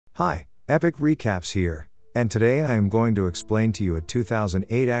Hi, Epic Recaps here, and today I am going to explain to you a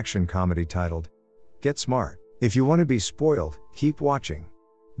 2008 action comedy titled, Get Smart. If you want to be spoiled, keep watching.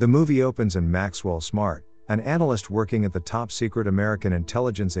 The movie opens and Maxwell Smart, an analyst working at the top-secret American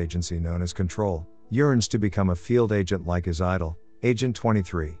intelligence agency known as Control, yearns to become a field agent like his idol, Agent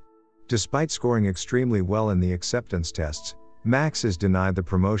 23. Despite scoring extremely well in the acceptance tests, Max is denied the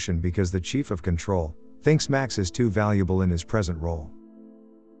promotion because the chief of Control thinks Max is too valuable in his present role.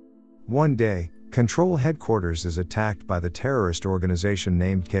 One day, Control headquarters is attacked by the terrorist organization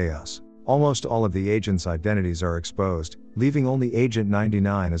named Chaos. Almost all of the agents' identities are exposed, leaving only Agent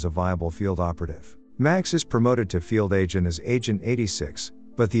 99 as a viable field operative. Max is promoted to field agent as Agent 86,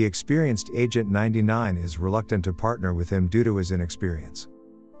 but the experienced Agent 99 is reluctant to partner with him due to his inexperience.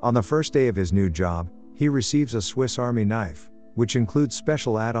 On the first day of his new job, he receives a Swiss Army knife, which includes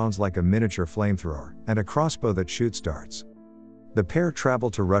special add-ons like a miniature flamethrower and a crossbow that shoots darts. The pair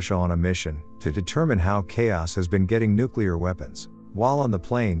travel to Russia on a mission to determine how Chaos has been getting nuclear weapons. While on the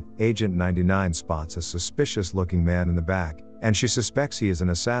plane, Agent 99 spots a suspicious-looking man in the back, and she suspects he is an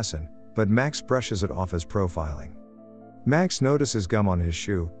assassin, but Max brushes it off as profiling. Max notices gum on his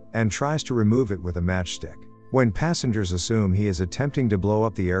shoe, and tries to remove it with a matchstick. When passengers assume he is attempting to blow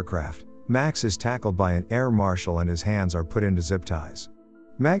up the aircraft, Max is tackled by an air marshal and his hands are put into zip ties.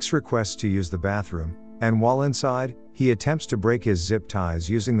 Max requests to use the bathroom, and while inside, he attempts to break his zip ties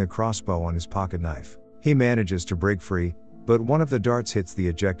using the crossbow on his pocket knife. He manages to break free, but one of the darts hits the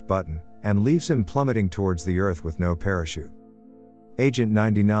eject button, and leaves him plummeting towards the earth with no parachute. Agent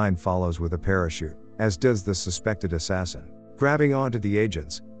 99 follows with a parachute, as does the suspected assassin. Grabbing onto the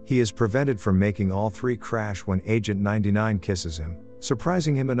agents, he is prevented from making all three crash when Agent 99 kisses him,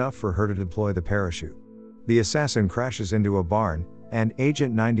 surprising him enough for her to deploy the parachute. The assassin crashes into a barn, and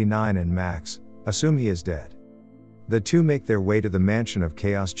Agent 99 and Max assume he is dead. The two make their way to the mansion of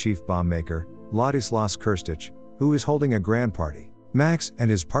Chaos chief bombmaker, Ladislas Krstich, who is holding a grand party. Max and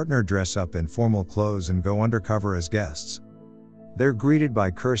his partner dress up in formal clothes and go undercover as guests. They're greeted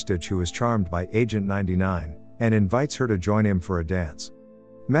by Krstich, who is charmed by Agent 99, and invites her to join him for a dance.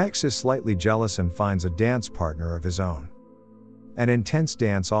 Max is slightly jealous and finds a dance partner of his own. An intense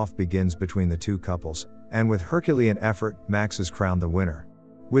dance-off begins between the two couples, and with Herculean effort, Max is crowned the winner.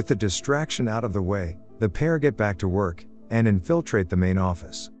 With the distraction out of the way, the pair get back to work, and infiltrate the main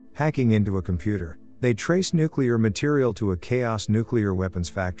office. Hacking into a computer, they trace nuclear material to a Chaos nuclear weapons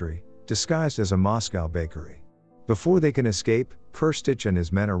factory, disguised as a Moscow bakery. Before they can escape, Krstich and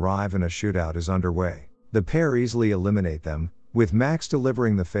his men arrive and a shootout is underway. The pair easily eliminate them, with Max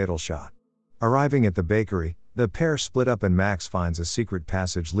delivering the fatal shot. Arriving at the bakery, the pair split up and Max finds a secret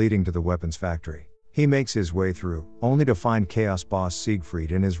passage leading to the weapons factory. He makes his way through, only to find Chaos boss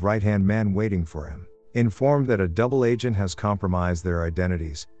Siegfried and his right-hand man waiting for him. Informed that a double agent has compromised their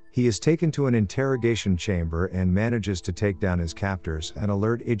identities, he is taken to an interrogation chamber and manages to take down his captors and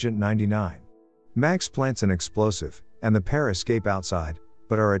alert Agent 99. Max plants an explosive, and the pair escape outside,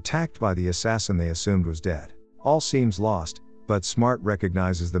 but are attacked by the assassin they assumed was dead. All seems lost, but Smart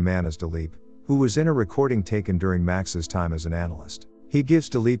recognizes the man as Dilip, who was in a recording taken during Max's time as an analyst. He gives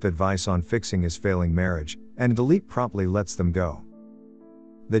Dilip advice on fixing his failing marriage, and Dilip promptly lets them go.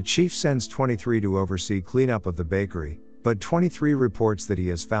 The chief sends 23 to oversee cleanup of the bakery, but 23 reports that he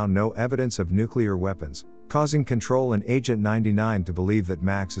has found no evidence of nuclear weapons, causing Control and Agent 99 to believe that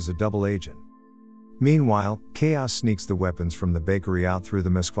Max is a double agent. Meanwhile, Chaos sneaks the weapons from the bakery out through the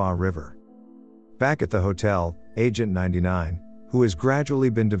Moskva River. Back at the hotel, Agent 99, who has gradually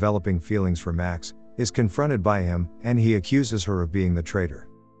been developing feelings for Max, is confronted by him, and he accuses her of being the traitor.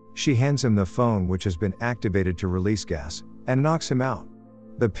 She hands him the phone, which has been activated to release gas, and knocks him out.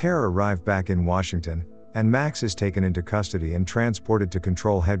 The pair arrive back in Washington, and Max is taken into custody and transported to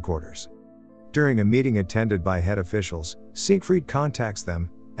Control headquarters. During a meeting attended by head officials, Siegfried contacts them,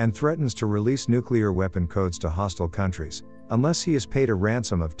 and threatens to release nuclear weapon codes to hostile countries, unless he is paid a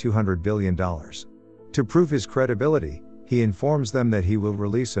ransom of $200 billion. To prove his credibility, he informs them that he will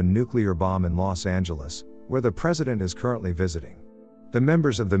release a nuclear bomb in Los Angeles, where the president is currently visiting. The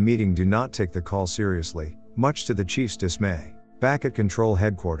members of the meeting do not take the call seriously, much to the chief's dismay. Back at Control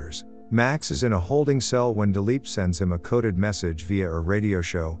headquarters, Max is in a holding cell when Dilip sends him a coded message via a radio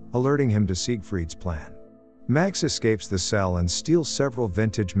show, alerting him to Siegfried's plan. Max escapes the cell and steals several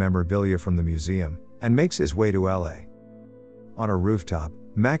vintage memorabilia from the museum, and makes his way to LA. On a rooftop,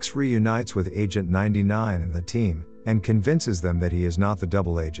 Max reunites with Agent 99 and the team, and convinces them that he is not the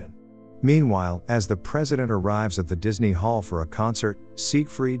double agent. Meanwhile, as the president arrives at the Disney Hall for a concert,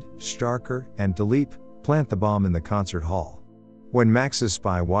 Siegfried, Starker, and Dilip plant the bomb in the concert hall. When Max's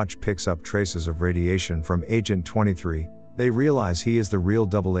spy watch picks up traces of radiation from Agent 23, They realize he is the real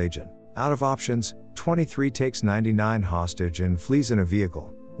double agent. Out of options, 23 takes 99 hostage and flees in a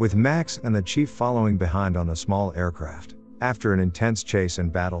vehicle, with Max and the chief following behind on a small aircraft. After an intense chase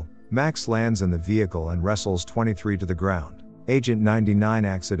and battle, Max lands in the vehicle and wrestles 23 to the ground. Agent 99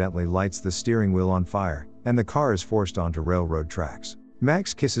 accidentally lights the steering wheel on fire, and the car is forced onto railroad tracks.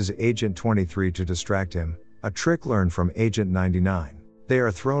 Max kisses Agent 23 to distract him, a trick learned from Agent 99. They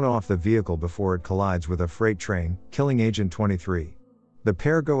are thrown off the vehicle before it collides with a freight train, killing Agent 23. The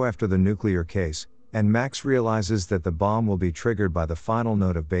pair go after the nuclear case, and Max realizes that the bomb will be triggered by the final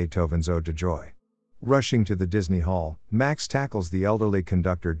note of Beethoven's Ode to Joy. Rushing to the Disney Hall, Max tackles the elderly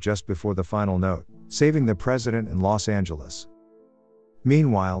conductor just before the final note, saving the president in Los Angeles.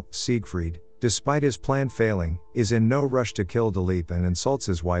 Meanwhile, Siegfried, despite his plan failing, is in no rush to kill Dilip and insults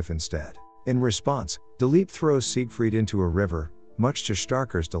his wife instead. In response, Dilip throws Siegfried into a river, much to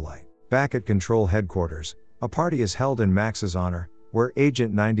Starker's delight. Back at Control headquarters, a party is held in Max's honor, where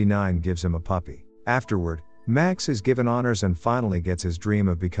Agent 99 gives him a puppy. Afterward, Max is given honors and finally gets his dream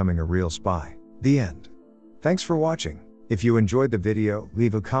of becoming a real spy. The end. Thanks for watching. If you enjoyed the video,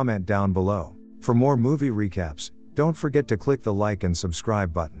 leave a comment down below. For more movie recaps, don't forget to click the like and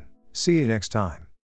subscribe button. See you next time.